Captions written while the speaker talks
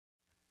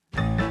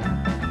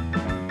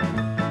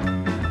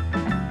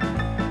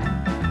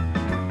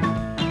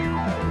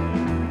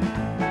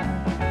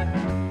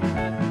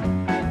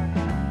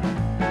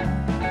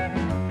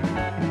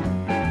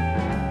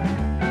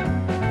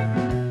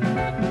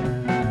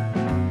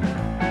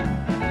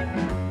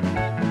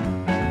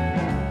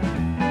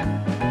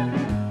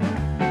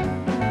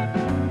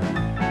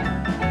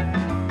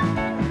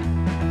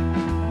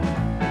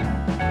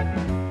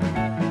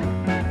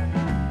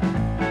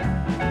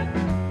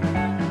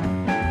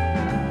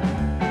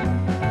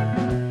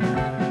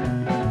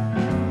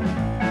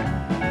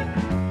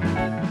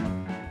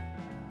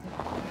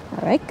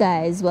Alright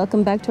guys,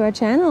 welcome back to our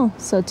channel.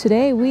 So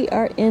today we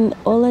are in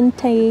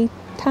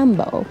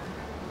Ollantaytambo.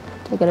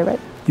 Did I get it right?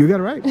 You got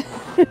it right.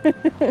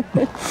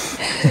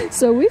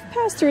 So we've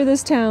passed through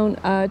this town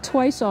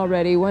twice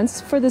already.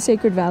 Once for the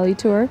Sacred Valley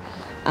tour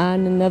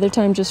and another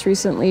time just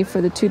recently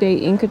for the 2-day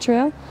Inca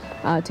trail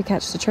to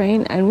catch the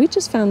train. And we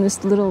just found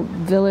this little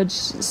village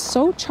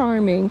so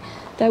charming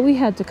that we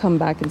had to come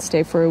back and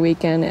stay for a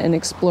weekend and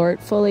explore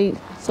it fully.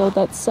 So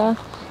that's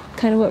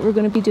kind of what we're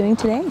going to be doing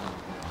today.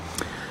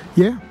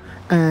 Yeah,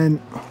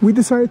 and we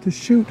decided to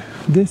shoot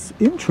this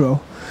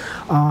intro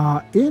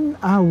in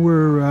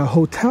our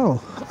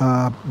hotel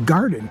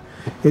garden.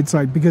 It's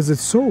like, because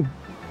it's so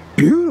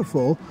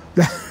beautiful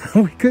that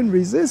we couldn't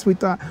resist. We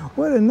thought,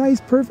 what a nice,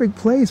 perfect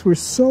place. We're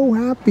so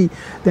happy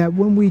that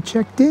when we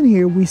checked in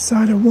here, we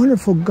saw the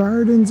wonderful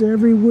gardens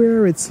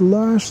everywhere. It's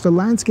lush. The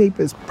landscape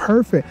is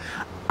perfect.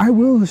 I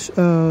will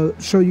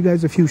show you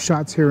guys a few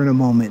shots here in a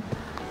moment.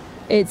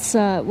 It's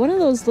one of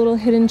those little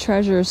hidden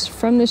treasures.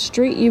 From the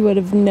street, you would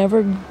have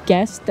never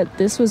guessed that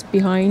this was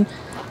behind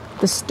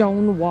the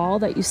stone wall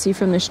that you see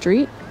from the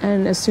street.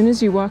 And as soon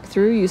as you walk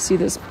through, you see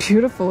this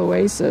beautiful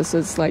oasis.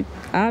 It's like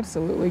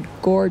absolutely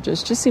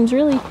gorgeous. Just seems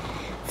really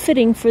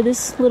fitting for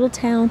this little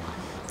town.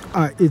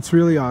 It's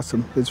really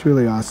awesome. It's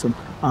really awesome.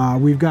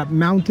 We've got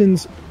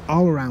mountains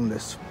all around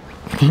us.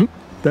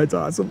 That's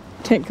awesome.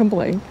 Can't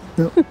complain.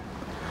 Yep.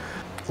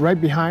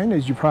 Right behind,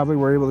 as you probably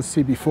were able to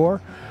see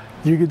before,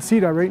 you can see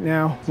that right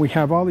now we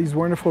have all these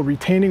wonderful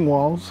retaining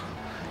walls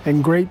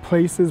and great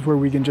places where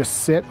we can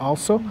just sit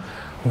also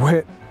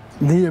with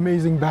the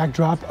amazing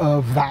backdrop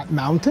of that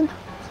mountain.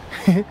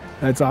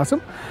 That's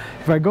awesome.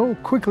 If I go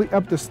quickly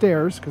up the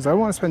stairs, because I don't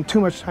want to spend too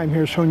much time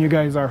here showing you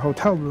guys our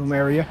hotel room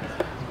area,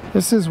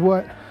 this is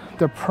what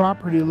the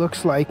property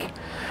looks like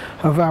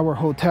of our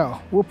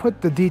hotel. We'll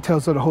put the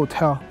details of the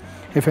hotel,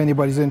 if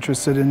anybody's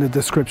interested, in the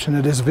description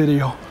of this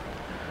video.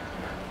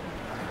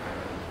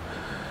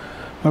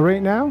 But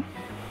right now,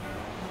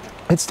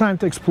 it's time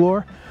to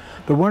explore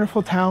the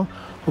wonderful town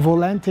of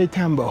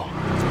Ollantaytambo.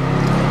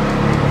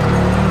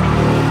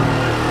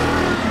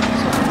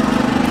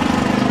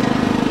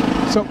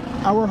 So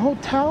our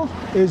hotel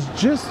is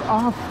just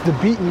off the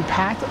beaten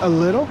path a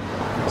little.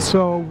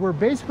 So we're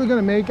basically going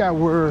to make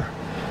our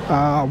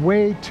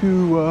way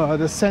to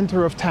the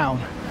center of town.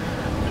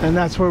 And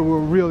that's where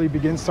we'll really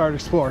start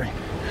exploring.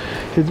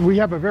 We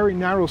have a very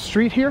narrow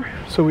street here,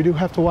 so we do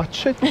have to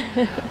watch it.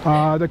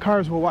 The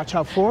cars will watch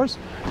out for us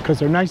because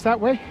they're nice that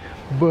way,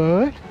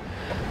 but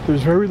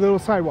there's very little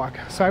sidewalk.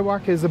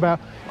 Sidewalk is about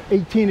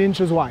 18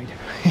 inches wide.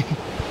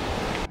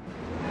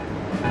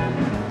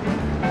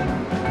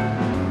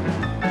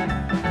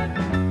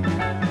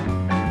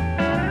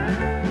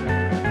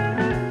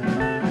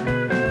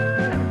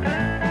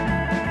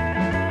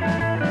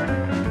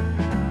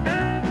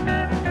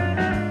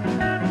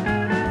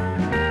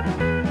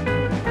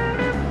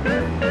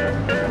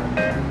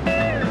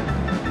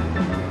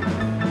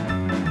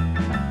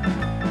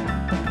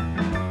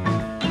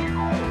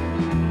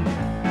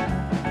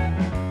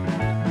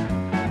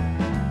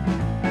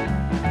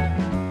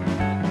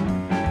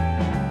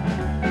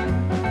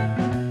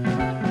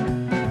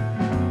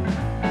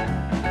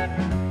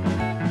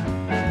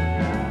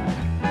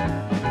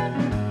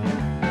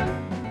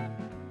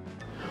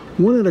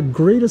 One of the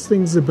greatest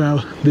things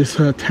about this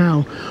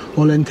town,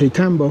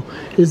 Ollantaytambo,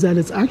 is that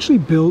it's actually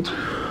built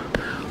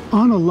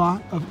on a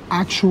lot of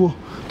actual,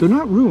 they're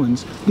not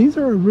ruins, these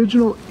are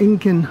original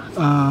Incan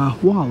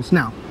walls.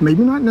 Now,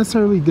 maybe not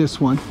necessarily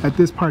this one, at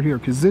this part here,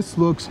 because this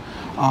looks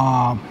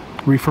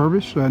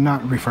refurbished,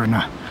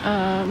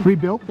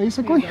 rebuilt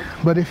basically. Rebuilt.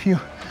 But if you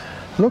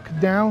look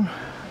down,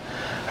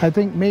 I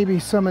think maybe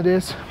some of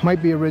this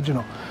might be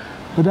original.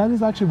 But that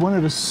is actually one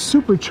of the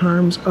super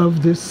charms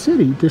of this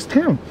city, this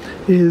town,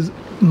 is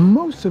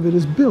most of it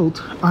is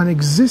built on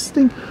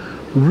existing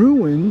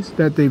ruins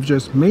that they've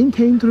just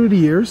maintained through the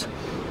years.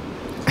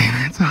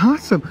 And it's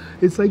awesome.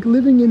 It's like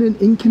living in an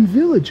Incan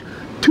village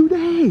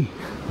today.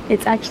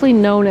 It's actually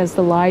known as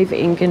the live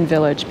Incan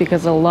village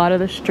because a lot of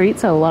the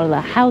streets and a lot of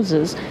the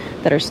houses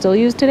that are still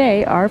used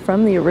today are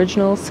from the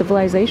original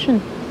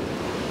civilization.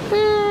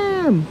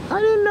 Damn,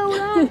 I didn't know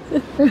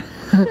that.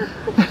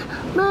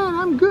 Man,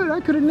 I'm good. I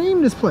could have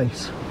named this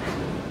place.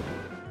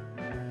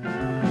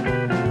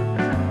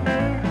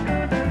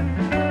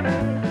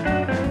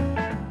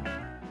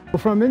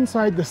 From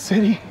inside the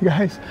city,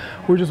 guys,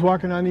 we're just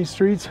walking on these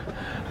streets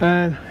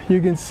and you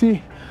can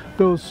see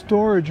those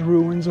storage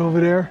ruins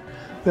over there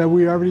that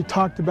we already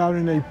talked about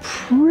in a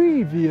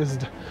previous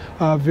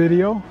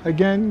video.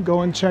 Again,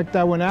 go and check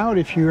that one out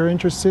if you're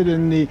interested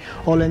in the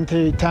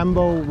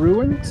Ollantaytambo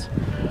ruins.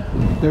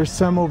 There's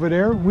some over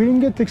there. We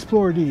didn't get to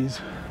explore these.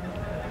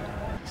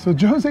 So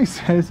Jose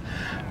says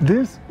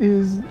this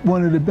is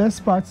one of the best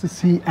spots to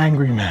see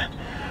Angry Man.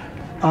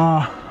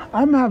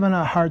 I'm having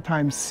a hard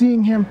time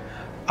seeing him.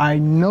 I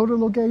know the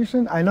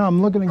location. I know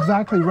I'm looking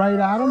exactly right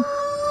at him.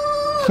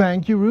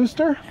 Thank you,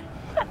 Rooster.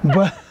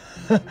 But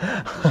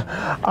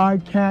I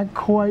can't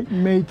quite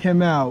make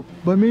him out.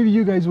 But maybe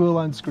you guys will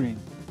on screen.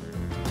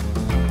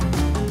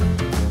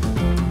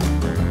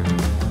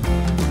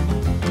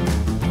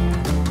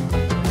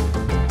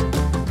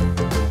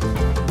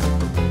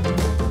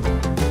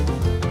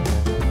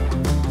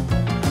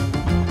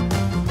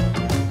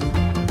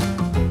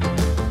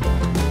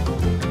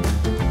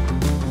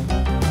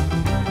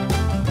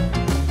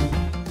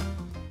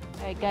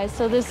 guys,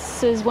 so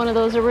this is one of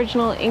those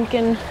original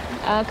Incan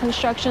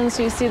constructions.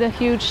 So you see the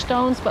huge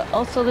stones, but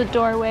also the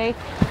doorway.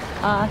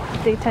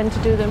 They tend to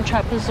do them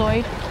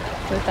trapezoid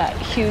with that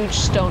huge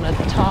stone at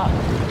the top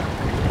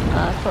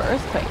for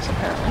earthquakes,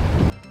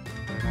 apparently.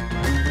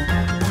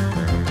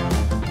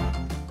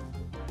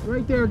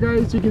 Right there,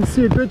 guys, you can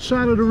see a good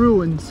shot of the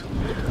ruins.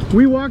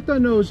 We walked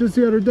on those just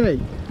the other day.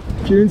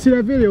 If you didn't see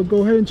that video,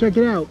 go ahead and check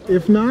it out.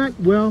 If not,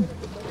 well,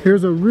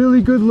 here's a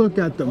really good look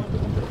at them.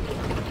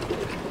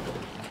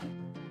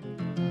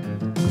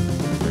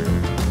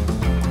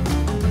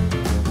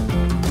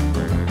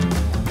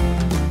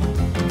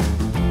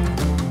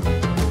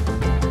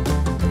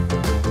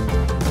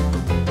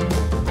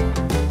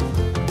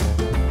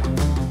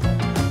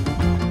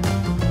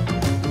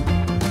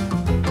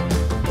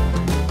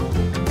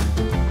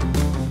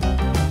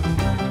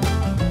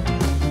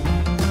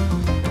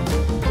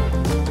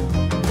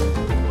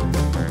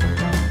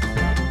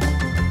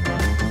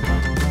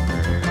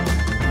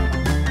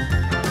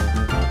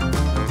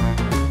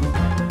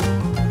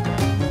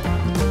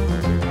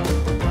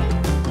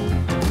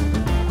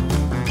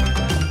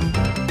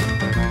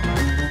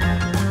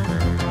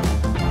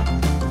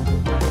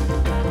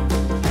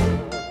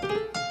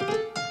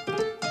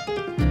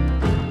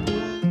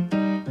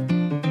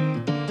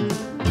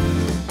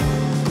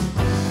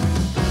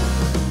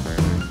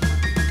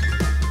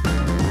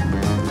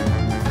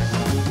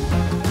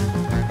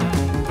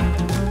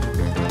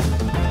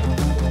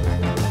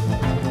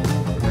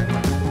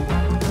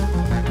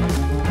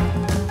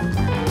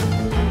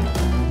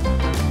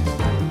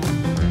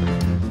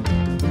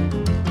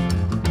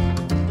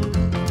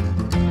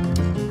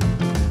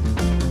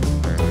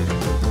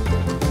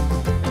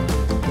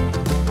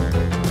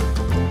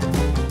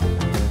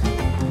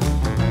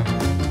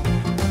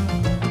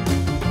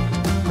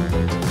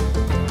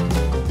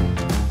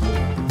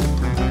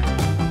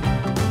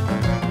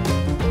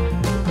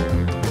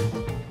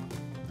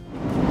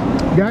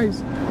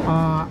 Guys,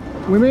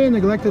 we may have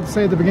neglected to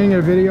say at the beginning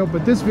of the video,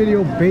 but this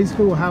video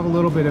basically will have a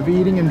little bit of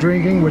eating and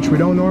drinking, which we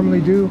don't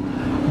normally do.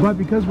 But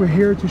because we're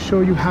here to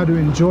show you how to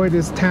enjoy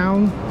this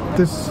town,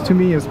 this to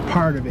me is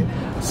part of it.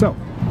 So,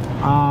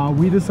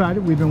 we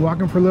decided, we've been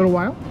walking for a little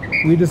while,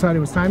 we decided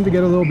it was time to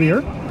get a little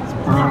beer.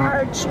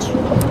 Parched.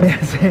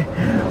 Yes,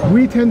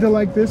 we tend to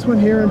like this one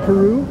here in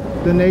Peru,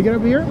 the Negra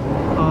beer,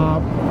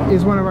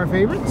 is one of our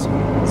favorites.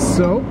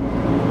 So,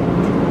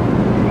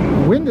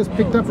 wind has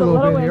picked up a little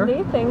bit windy.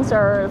 here. Things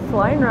are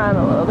flying around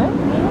a little bit.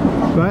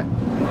 But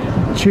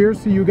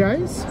cheers to you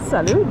guys.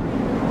 Salud.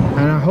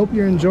 And I hope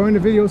you're enjoying the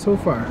video so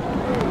far.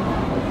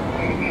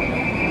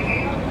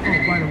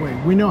 Oh, by the way,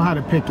 we know how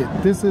to pick it.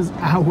 This is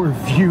our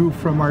view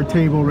from our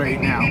table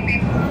right now.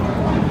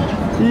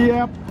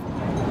 Yep.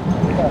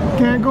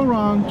 Can't go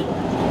wrong.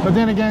 But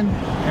then again,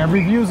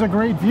 every view is a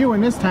great view in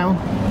this town.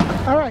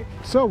 All right,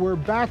 so we're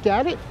back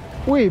at it.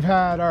 We've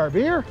had our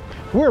beer.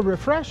 We're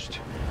refreshed.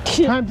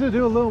 Time to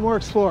do a little more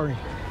exploring.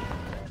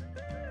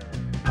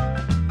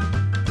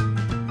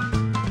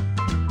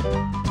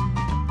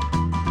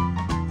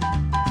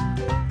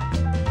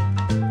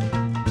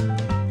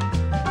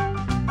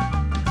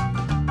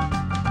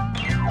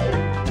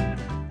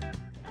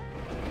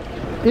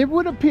 It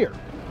would appear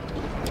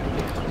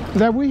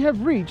that we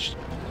have reached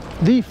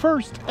the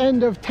first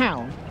end of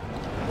town.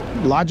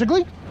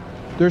 Logically,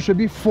 there should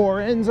be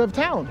 4 ends of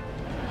town.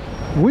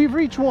 We've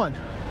reached one,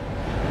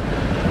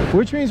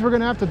 which means we're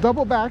going to have to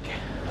double back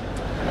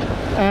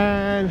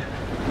and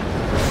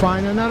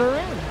find another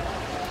end.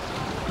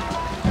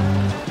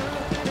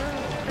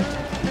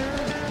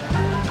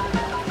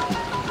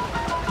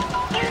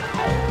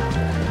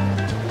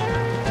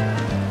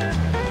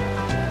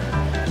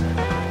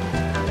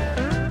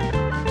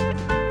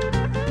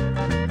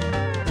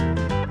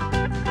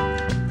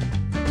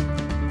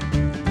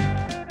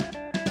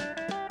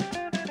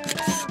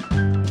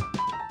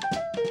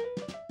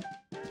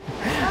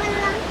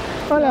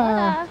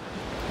 Hola.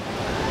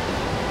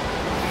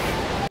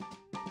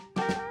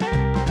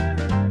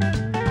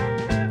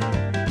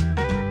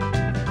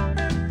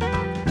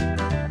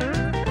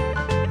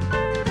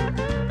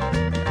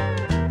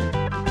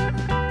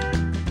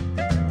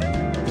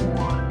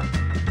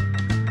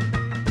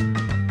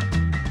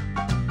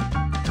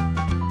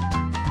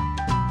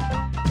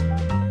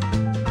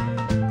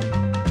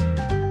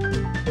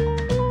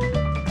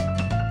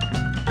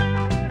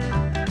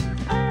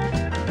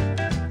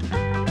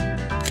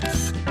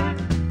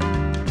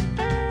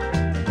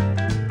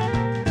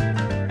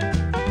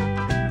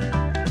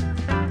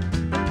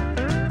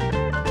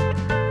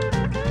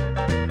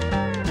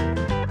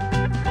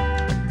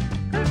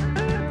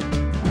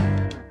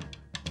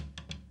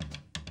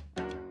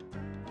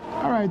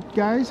 Alright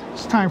guys,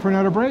 it's time for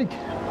another break.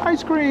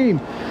 Ice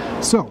cream!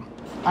 So,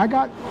 I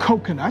got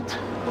coconut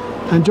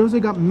and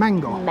Josie got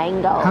mango.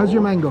 Mango. How's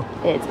your mango?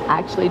 It's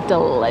actually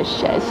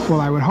delicious.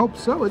 Well, I would hope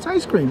so. It's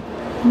ice cream.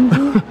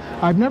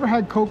 I've never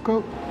had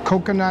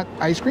coconut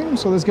ice cream,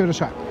 so let's give it a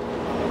shot.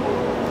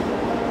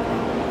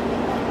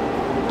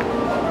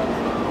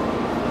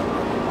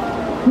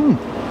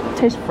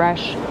 Tastes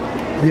fresh.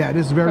 Yeah, it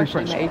is very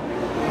fresh. Freshly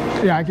made.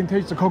 Yeah, I can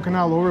taste the coconut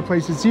all over the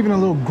place. It's even a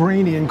little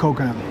grainy in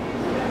coconut.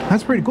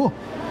 That's pretty cool.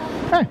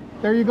 Hey,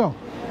 there you go.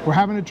 We're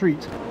having a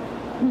treat.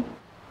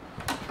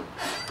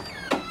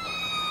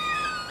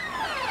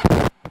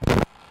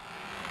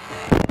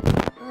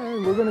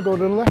 And we're gonna go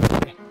to the left.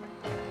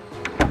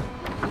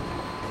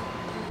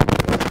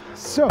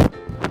 So,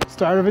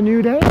 start of a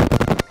new day,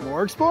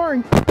 more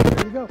exploring.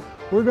 There you go.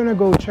 We're gonna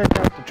go check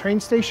out the train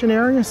station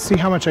area, see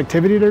how much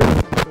activity there is,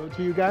 and show it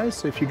to you guys.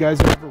 So if you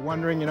guys are ever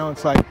wondering, you know,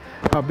 it's like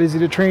how busy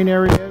the train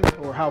area is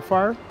or how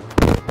far,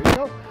 there you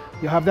go.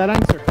 You'll have that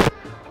answer.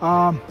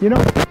 You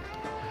know,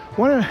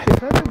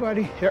 if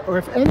everybody, or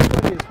if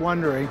anybody is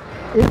wondering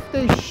if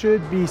they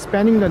should be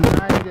spending the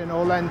night in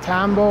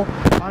Ollantaytambo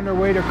on their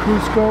way to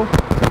Cusco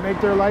to make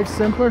their life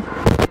simpler,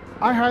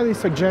 I highly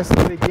suggest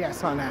a big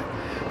yes on that.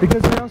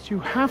 Because else you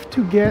have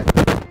to get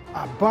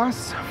a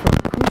bus from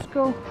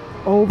Cusco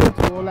over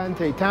to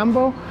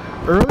Ollantaytambo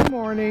early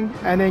morning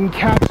and then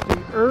catch the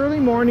early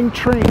morning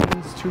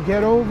trains to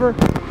get over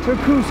to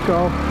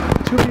Cusco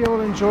to be able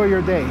to enjoy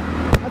your day.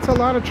 That's a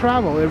lot of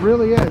travel, it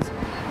really is.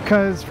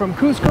 Because from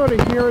Cusco to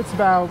here it's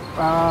about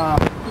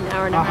an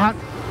hour and a half.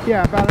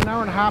 Yeah, about an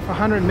hour and a half,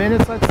 100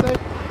 minutes, let's say.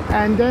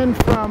 And then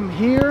from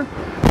here to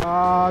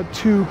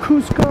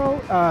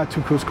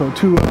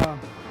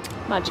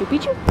Machu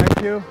Picchu.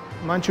 Thank you.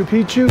 Machu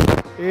Picchu,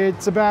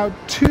 it's about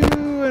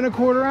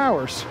 2.25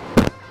 hours.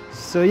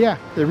 So yeah,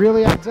 it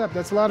really adds up.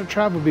 That's a lot of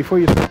travel before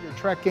you start your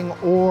trekking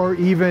or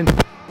even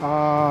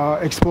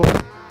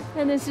exploring.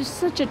 And this is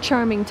such a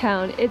charming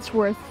town. It's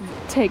worth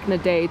taking a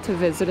day to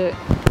visit it.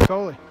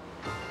 Totally.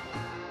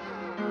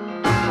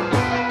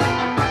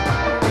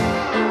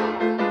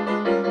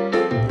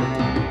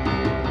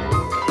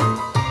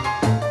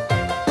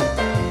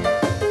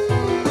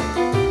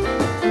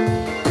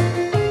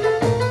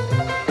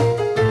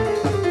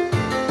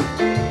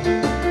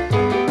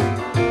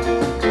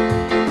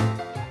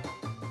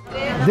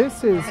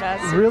 This is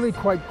really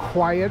quite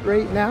quiet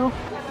right now.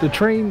 The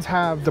trains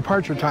have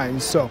departure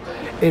times, so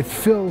it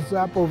fills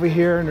up over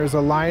here and there's a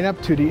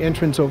lineup to the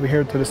entrance over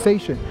here to the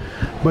station,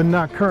 but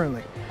not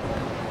currently.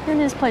 And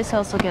this place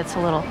also gets a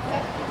little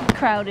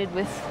crowded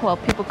with, well,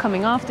 people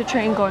coming off the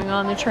train, going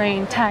on the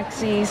train,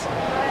 taxis,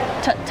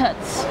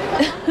 tut-tuts.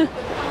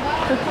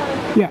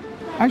 Yeah,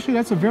 actually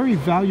that's a very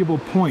valuable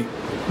point.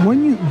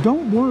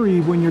 Don't worry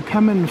when you're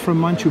coming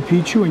from Machu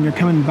Picchu and you're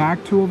coming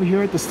back to over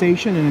here at the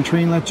station and the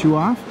train lets you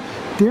off.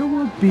 There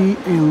will be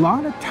a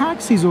lot of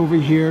taxis over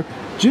here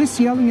just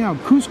yelling out,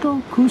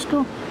 Cusco,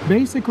 Cusco.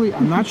 Basically,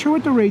 I'm not sure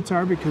what the rates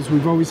are because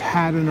we've always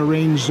had an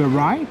arranged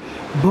ride,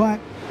 but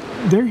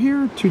they're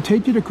here to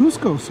take you to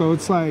Cusco. So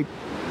it's like,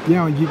 you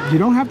know, you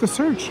don't have to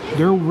search.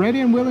 They're ready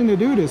and willing to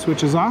do this,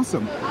 which is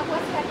awesome.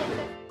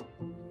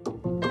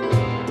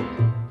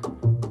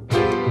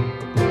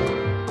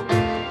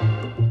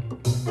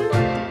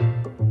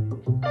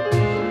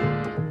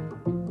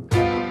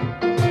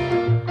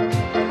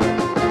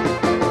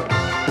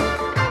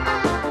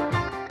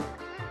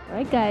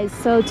 Guys,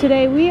 so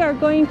today we are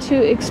going to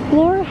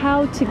explore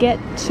how to get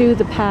to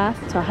the path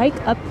to hike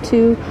up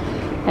to,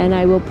 and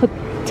I will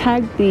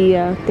tag the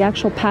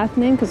actual path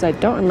name because I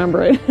don't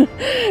remember it,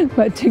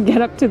 but to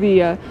get up to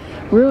the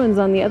ruins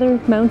on the other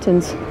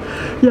mountains.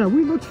 Yeah,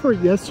 we looked for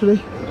it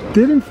yesterday,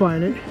 didn't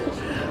find it,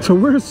 so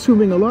we're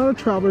assuming a lot of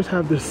travelers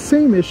have the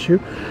same issue.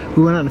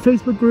 We went on the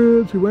Facebook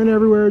groups, we went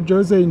everywhere.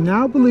 Jose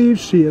now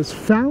believes she has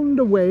found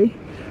a way.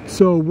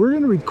 So we're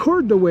going to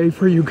record the way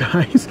for you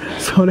guys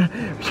so that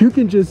you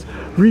can just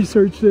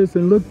research this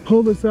and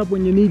pull this up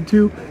when you need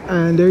to,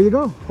 and there you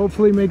go.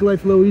 Hopefully make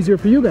life a little easier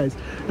for you guys.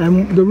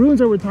 And the ruins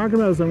that we're talking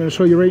about is I'm going to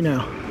show you right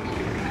now.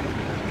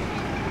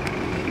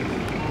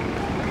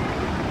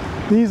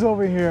 These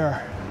over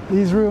here,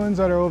 these ruins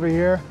that are over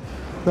here,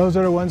 those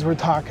are the ones we're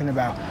talking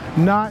about.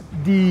 Not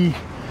the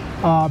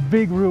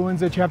big ruins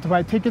that you have to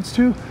buy tickets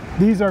to.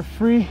 These are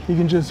free. You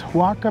can just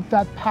walk up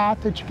that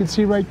path that you can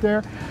see right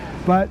there.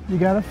 But you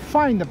gotta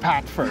find the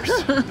path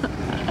first.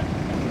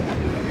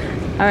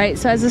 All right,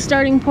 so as a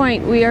starting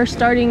point, we are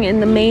starting in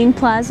the main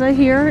plaza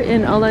here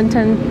in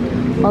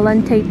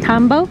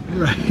Ollantaytambo.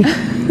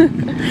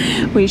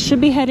 Right. We should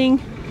be heading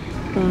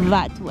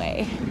that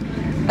way.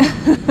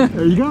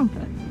 There you go.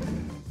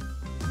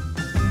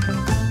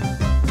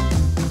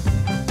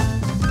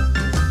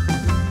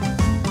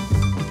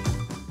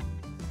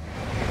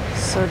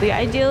 So the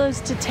ideal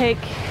is to take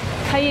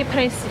Calle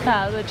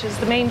Principal, which is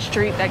the main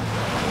street that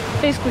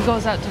basically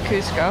goes out to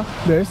Cusco.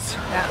 This?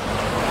 Yeah.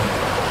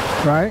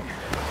 Right?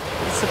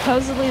 It's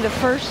supposedly the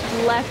first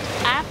left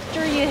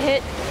after you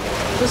hit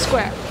the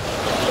square.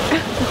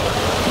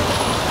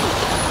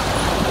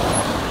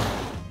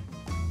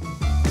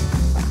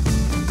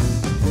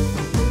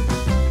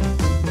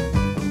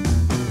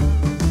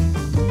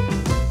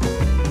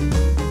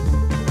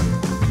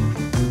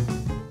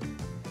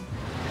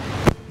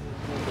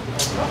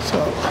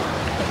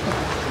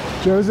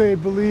 Jose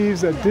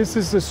believes that this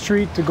is the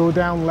street to go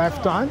down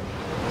left on.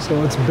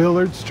 So it's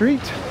Billard Street,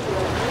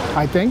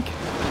 I think.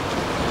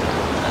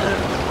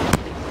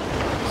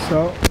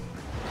 So,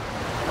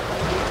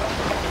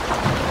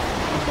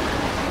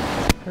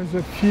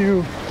 gives a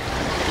few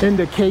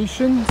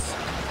indications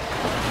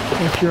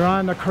if you're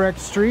on the correct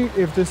street,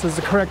 if this is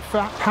the correct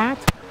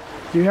path.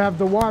 You have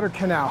the water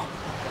canal.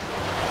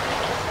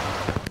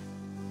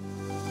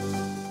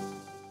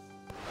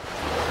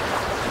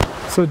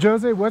 So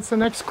Jose, what's the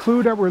next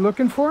clue that we're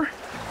looking for?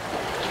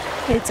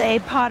 It's a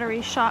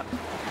pottery shop.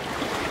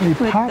 A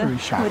pottery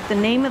shop. With the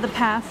name of the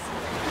path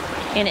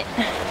in it.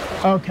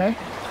 Okay.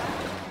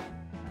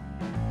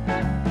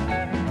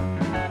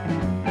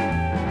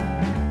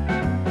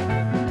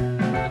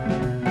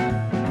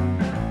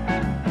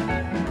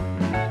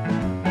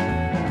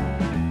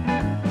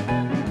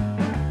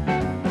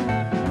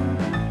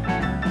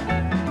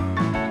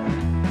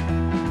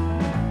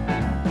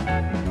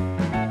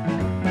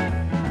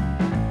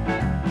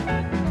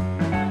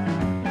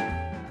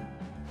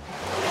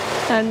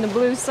 And the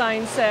blue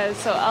sign says,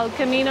 so El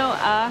Camino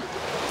a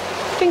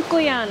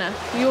Pinkulluna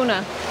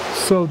Ruins.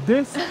 So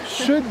this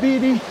should be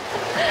the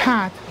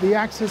path, the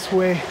access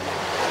way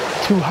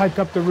to hike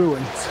up the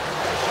ruins.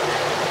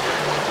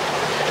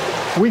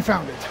 We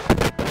found it.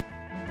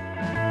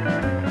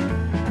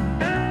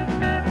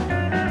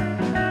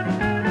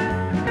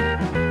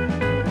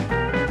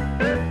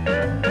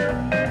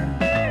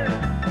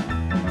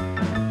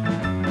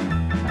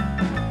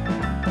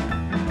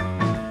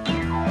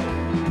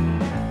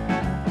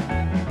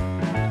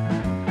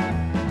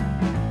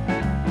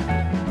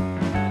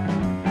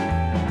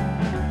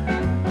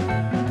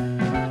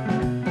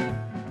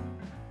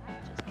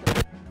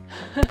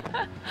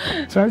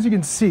 So as you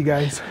can see,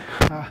 guys,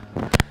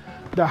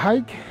 the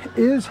hike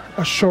is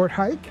a short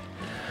hike.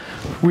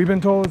 We've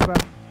been told it's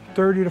about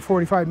 30 to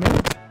 45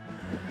 minutes.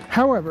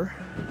 However,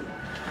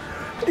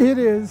 it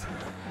is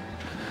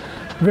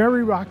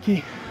very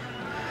rocky,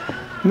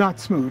 not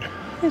smooth.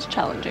 It's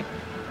challenging.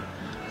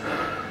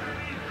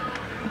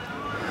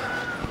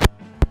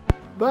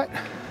 But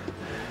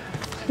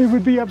it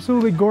would be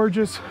absolutely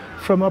gorgeous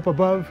from up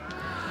above,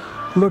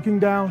 looking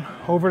down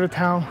over the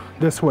town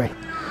this way.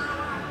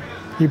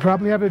 You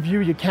probably have a view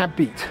you can't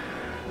beat.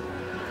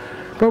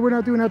 But we're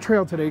not doing that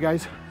trail today,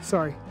 guys.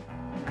 Sorry.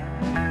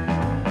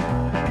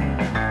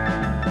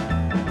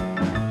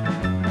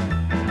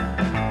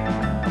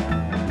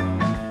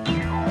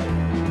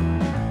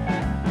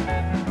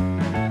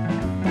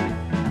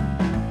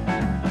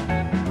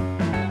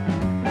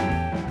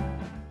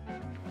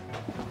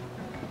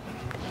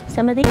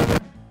 Some of these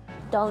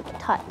don't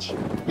touch.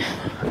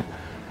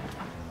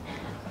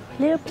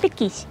 Little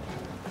pickies.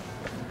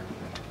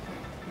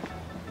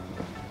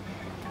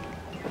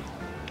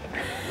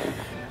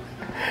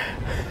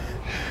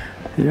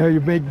 Yeah,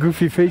 you make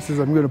goofy faces.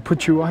 I'm going to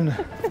put you on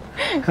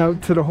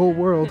out to the whole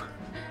world.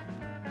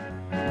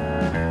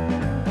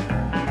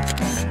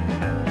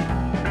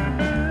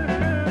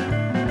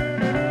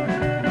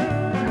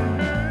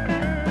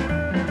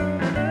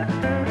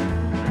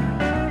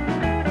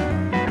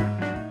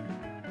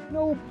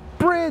 No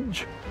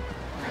bridge.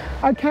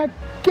 I can't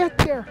get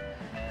there.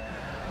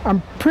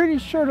 I'm pretty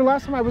sure the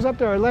last time I was up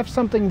there, I left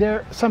something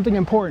there, something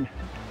important.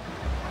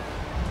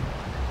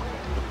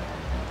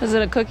 Is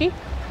it a cookie?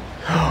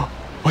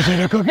 Was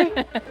it a cookie?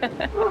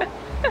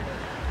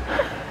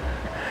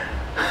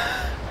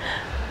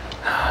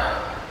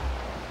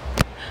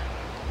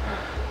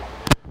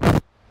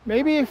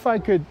 Maybe if I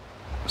could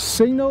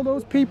signal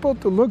those people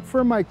to look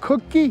for my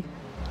cookie.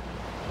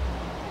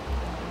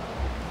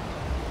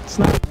 It's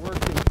not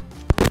working.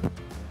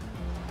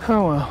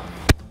 Oh well.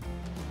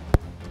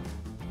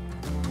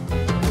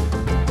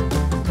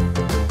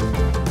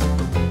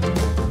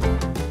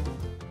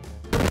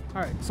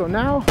 All right, so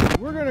now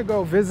we're gonna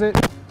go visit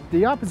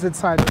the opposite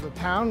side of the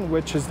town,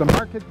 which is the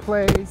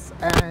marketplace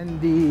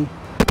and the,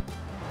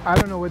 I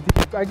don't know what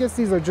these, I guess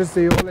these are just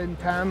the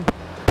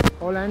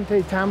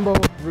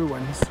Ollantaytambo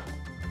Ruins.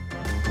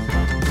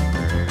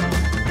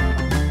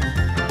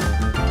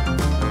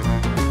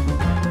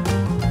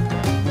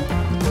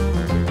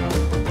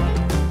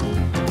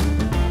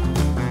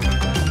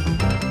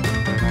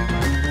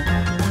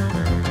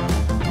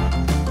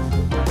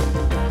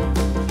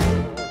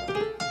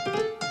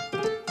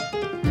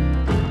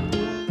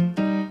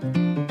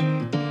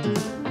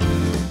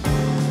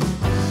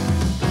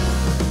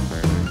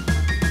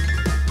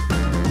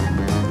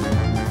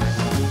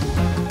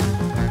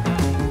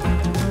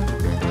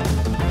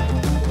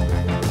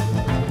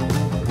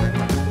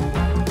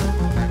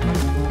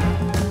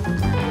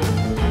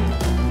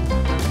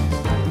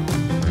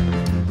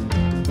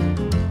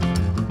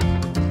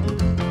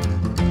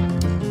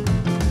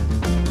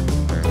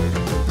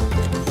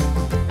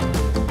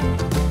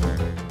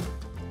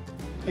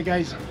 Hey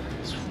guys,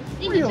 it's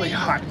really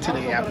hot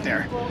today out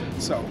there.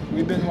 So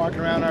we've been walking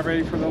around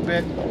already for a little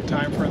bit.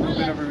 Time for a little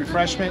bit of a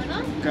refreshment.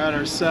 Got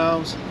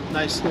ourselves a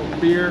nice little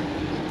beer.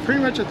 Pretty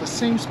much at the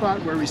same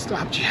spot where we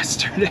stopped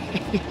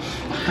yesterday.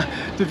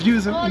 The view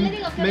is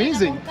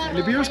amazing and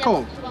the beer is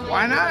cold.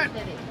 Why not?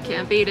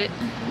 Can't beat it.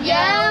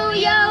 Yo,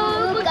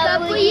 yo,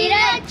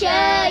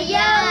 pukapuiracha,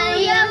 yo,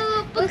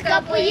 yo,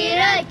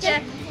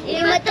 pukapuiracha.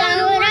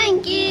 Imatanu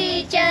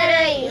ranki,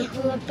 charai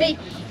hupi.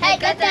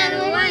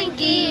 Haikatanu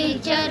ranki,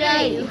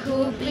 charai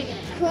hupi.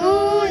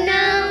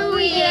 Kuna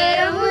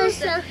uyera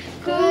musa,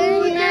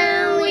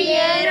 kuna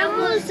uyera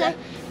musa.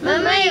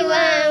 Mama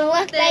iwan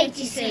waktai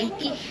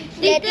chiseki,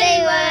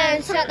 tete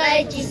iwan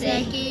sakai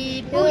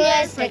chiseki.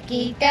 Puyasta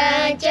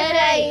kita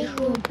charai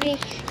hupi,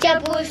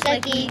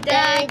 chapusta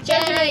kita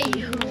charai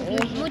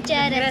hupi.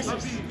 Muchas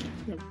gracias.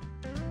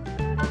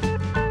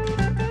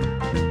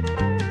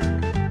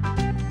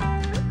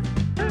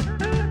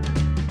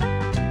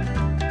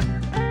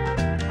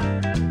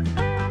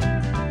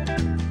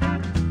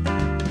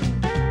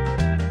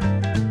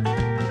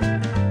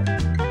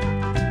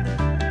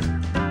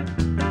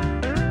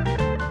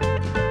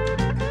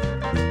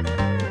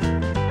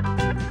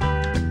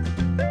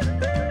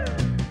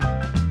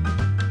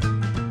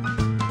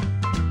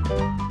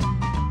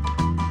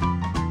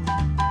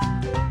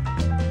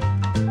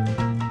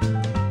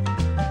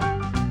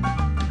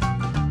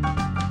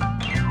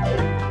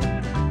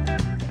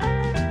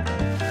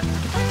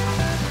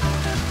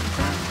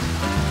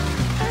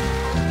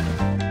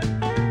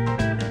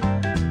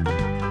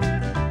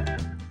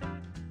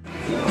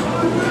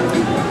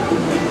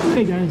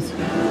 Hey guys,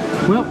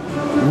 well,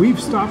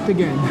 we've stopped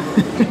again.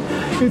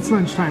 It's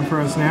lunchtime for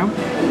us now,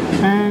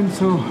 and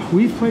so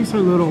we've placed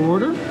our little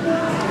order.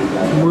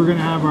 We're gonna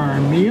have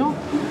our meal,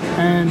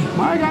 and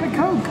I got a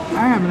Coke.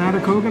 I haven't had a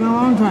Coke in a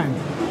long time.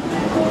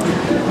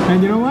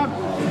 And you know what?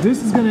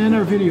 This is gonna end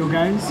our video,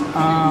 guys.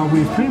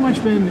 We've pretty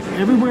much been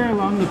everywhere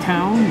along the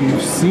town.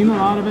 You've seen a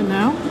lot of it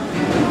now.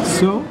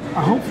 So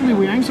hopefully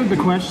we answered the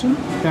question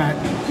that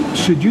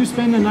should you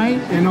spend the night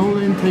in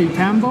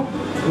Ollantaytambo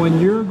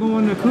when you're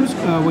going to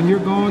Cusco, when you're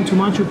going to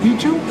Machu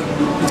Picchu?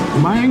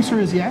 My answer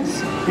is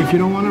yes, if you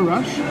don't want to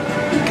rush,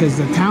 because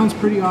the town's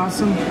pretty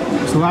awesome.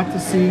 There's a lot to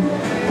see,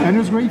 and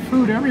there's great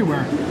food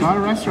everywhere. A lot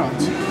of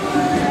restaurants.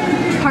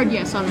 Hard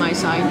yes on my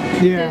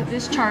side. Yeah.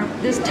 This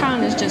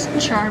town is just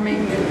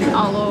charming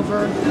all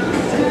over.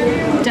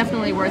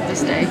 Definitely worth the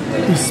stay.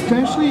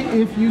 Especially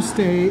if you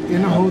stay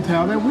in a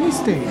hotel that we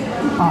stayed.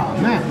 Oh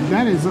man,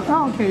 that is,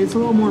 oh, okay, it's a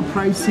little more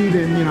pricey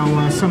than, you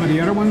know, some of the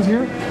other ones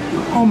here.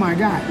 Oh my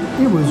God,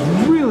 it was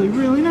really,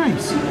 really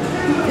nice.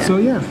 So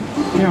yeah,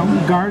 you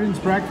know, gardens,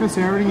 breakfast,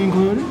 everything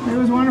included. It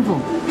was wonderful.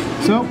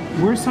 So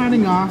we're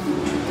signing off.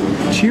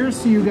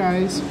 Cheers to you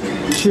guys.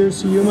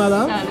 Cheers to you, my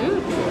love.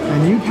 Salud.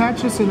 And you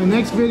catch us in the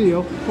next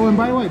video. Oh, and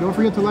by the way, don't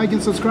forget to like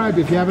and subscribe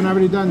if you haven't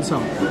already done so.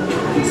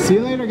 See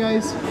you later,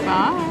 guys.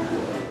 Bye.